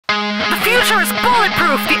The future is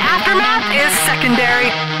bulletproof. The aftermath is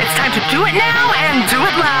secondary. It's time to do it now and do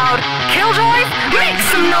it loud. Killjoys, make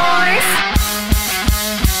some noise!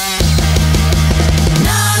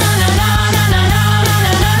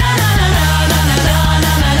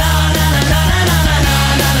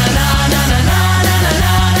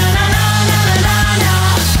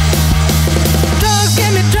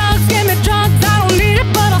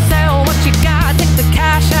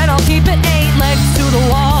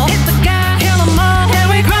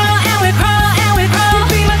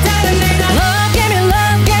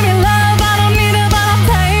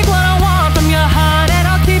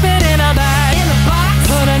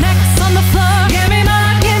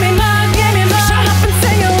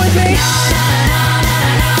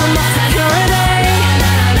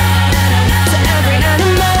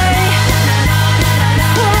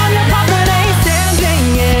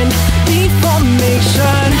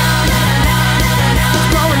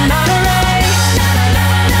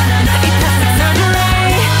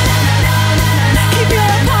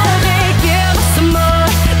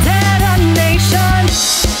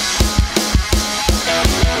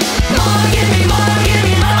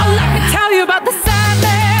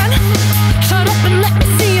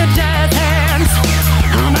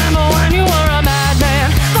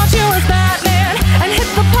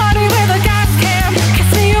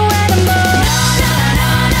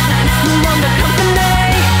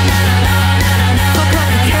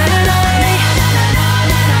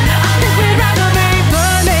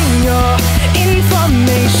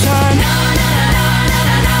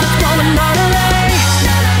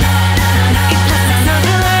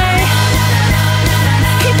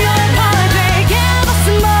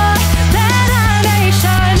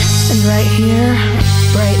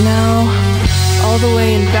 All the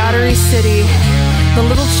way in Battery City, the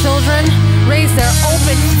little children raise their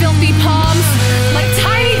open, filthy paws.